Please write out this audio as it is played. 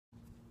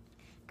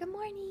Good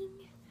morning.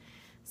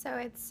 So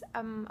it's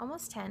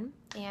almost 10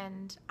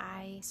 and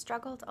I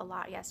struggled a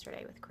lot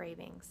yesterday with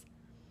cravings.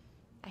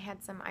 I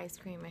had some ice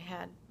cream. I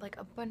had like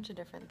a bunch of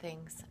different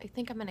things. I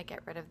think I'm going to get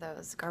rid of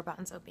those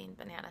garbanzo bean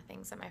banana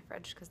things in my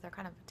fridge because they're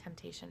kind of a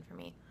temptation for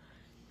me.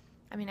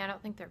 I mean, I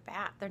don't think they're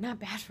bad. They're not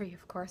bad for you,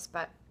 of course,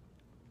 but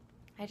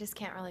I just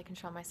can't really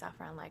control myself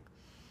around like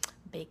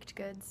baked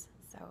goods.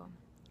 So,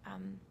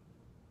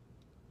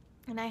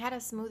 and I had a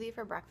smoothie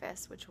for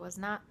breakfast, which was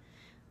not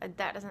it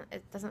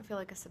doesn't feel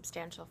like a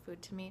substantial food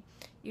to me.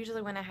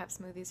 Usually when I have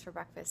smoothies for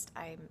breakfast,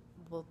 I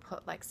will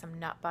put like some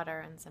nut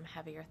butter and some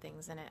heavier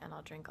things in it, and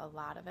I'll drink a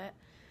lot of it.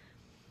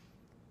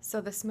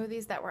 So the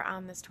smoothies that were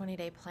on this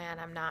 20-day plan,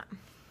 I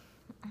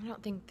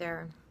don't think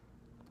they're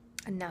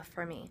enough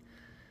for me.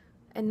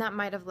 And that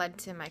might have led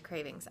to my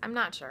cravings. I'm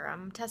not sure.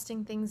 I'm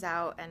testing things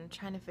out and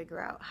trying to figure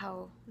out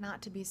how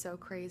not to be so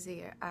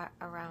crazy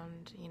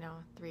around,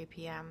 3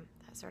 p.m.,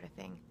 that sort of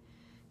thing.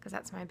 Because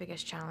that's my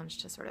biggest challenge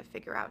to sort of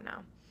figure out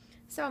now.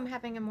 So I'm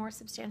having a more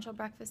substantial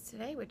breakfast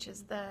today, which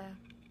is the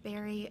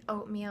berry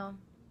oatmeal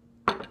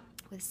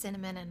with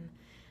cinnamon and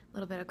a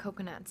little bit of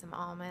coconut and some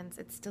almonds.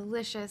 It's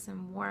delicious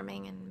and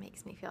warming and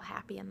makes me feel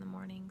happy in the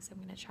morning, so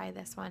I'm going to try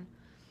this one.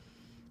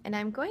 And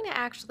I'm going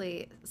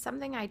to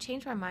something I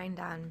changed my mind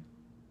on,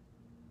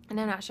 and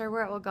I'm not sure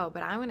where it will go,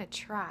 but I'm going to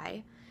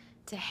try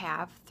to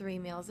have 3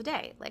 meals a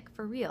day, like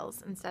for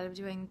reals, instead of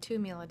doing 2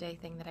 meal a day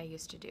thing that I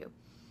used to do.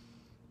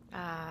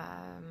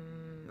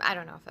 I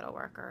don't know if it'll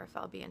work or if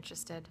I'll be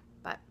interested,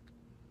 but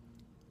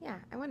yeah,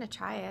 I want to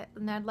try it.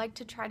 And I'd like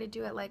to try to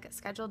do it like at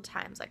scheduled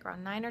times, like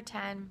around 9 or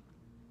 10,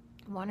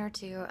 1 or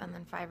 2, and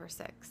then 5 or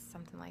 6,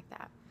 something like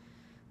that.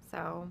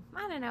 So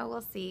I don't know,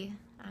 we'll see.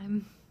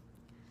 I'm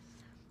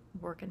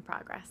work in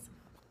progress.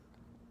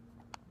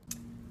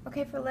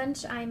 Okay, for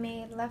lunch I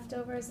made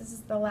leftovers. This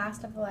is the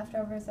last of the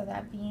leftovers of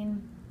that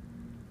bean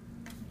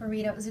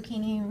burrito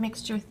zucchini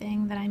mixture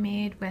thing that I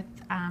made with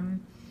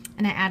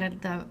and I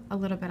added a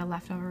little bit of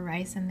leftover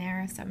rice in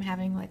there, so I'm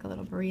having like a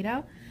little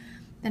burrito.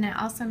 Then I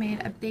also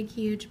made a big,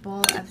 huge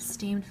bowl of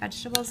steamed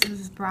vegetables. This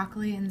is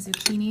broccoli and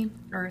zucchini,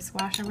 or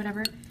squash or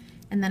whatever.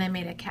 And then I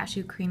made a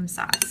cashew cream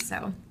sauce.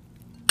 So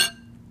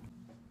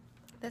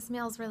this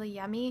meal is really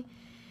yummy.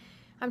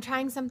 I'm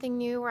trying something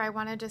new where I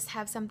want to just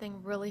have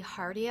something really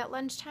hearty at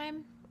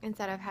lunchtime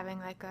instead of having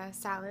like a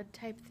salad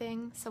type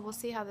thing. So we'll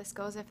see how this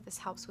goes, if this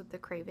helps with the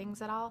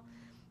cravings at all,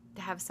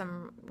 to have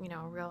some,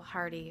 real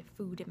hearty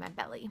food in my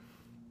belly.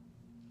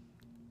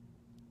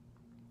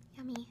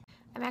 Yummy.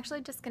 I'm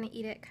actually just going to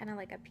eat it kind of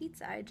like a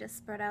pizza. I just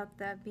spread out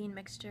the bean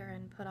mixture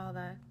and put all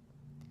the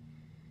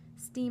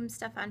steamed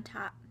stuff on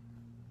top.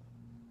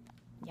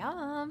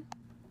 Yum!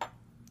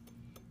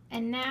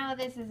 And now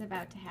this is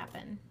about to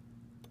happen.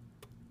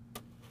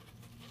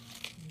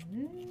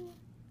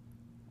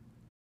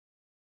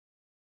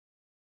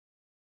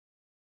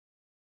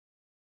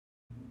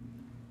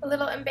 A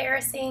little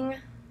embarrassing.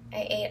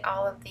 I ate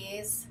all of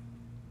these.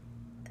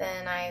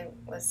 Then I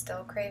was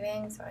still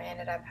craving, so I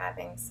ended up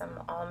having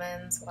some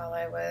almonds while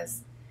I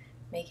was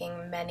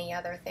making many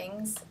other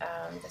things.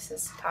 This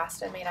is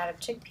pasta made out of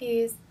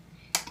chickpeas.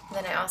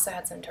 Then I also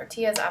had some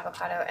tortillas,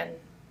 avocado, and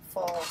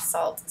full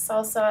salt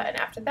salsa. And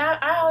after that,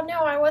 oh no,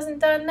 I wasn't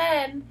done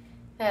then.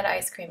 I had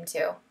ice cream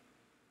too.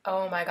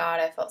 Oh my god,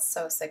 I felt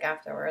so sick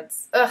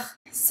afterwards. Ugh.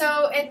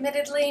 So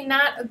admittedly,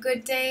 not a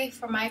good day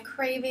for my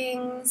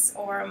cravings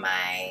or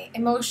my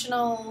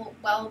emotional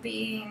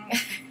well-being.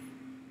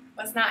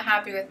 Was not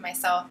happy with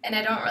myself, and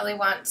I don't really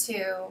want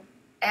to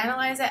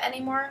analyze it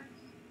anymore,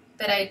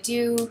 but I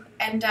do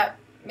end up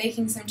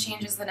making some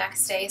changes the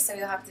next day, so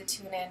you'll have to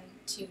tune in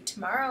to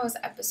tomorrow's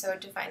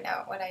episode to find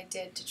out what I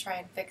did to try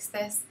and fix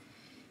this.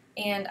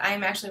 And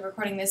I'm actually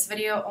recording this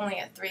video only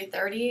at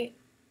 3:30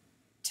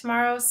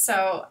 tomorrow,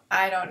 so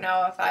I don't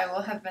know if I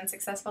will have been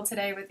successful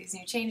today with these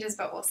new changes,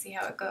 but we'll see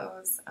how it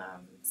goes.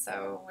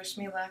 So wish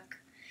me luck.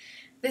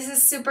 This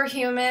is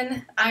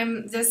superhuman.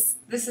 This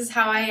is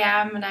how I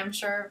am, and I'm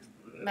sure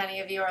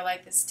many of you are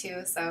like this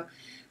too, so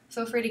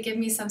feel free to give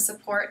me some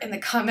support in the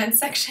comment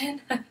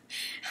section.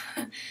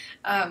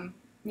 I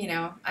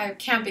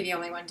can't be the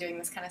only one doing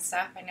this kind of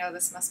stuff. I know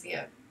this must be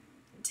a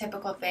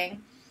typical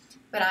thing,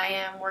 but I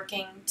am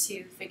working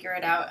to figure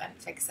it out and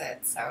fix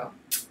it, so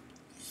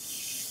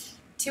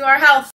to our health.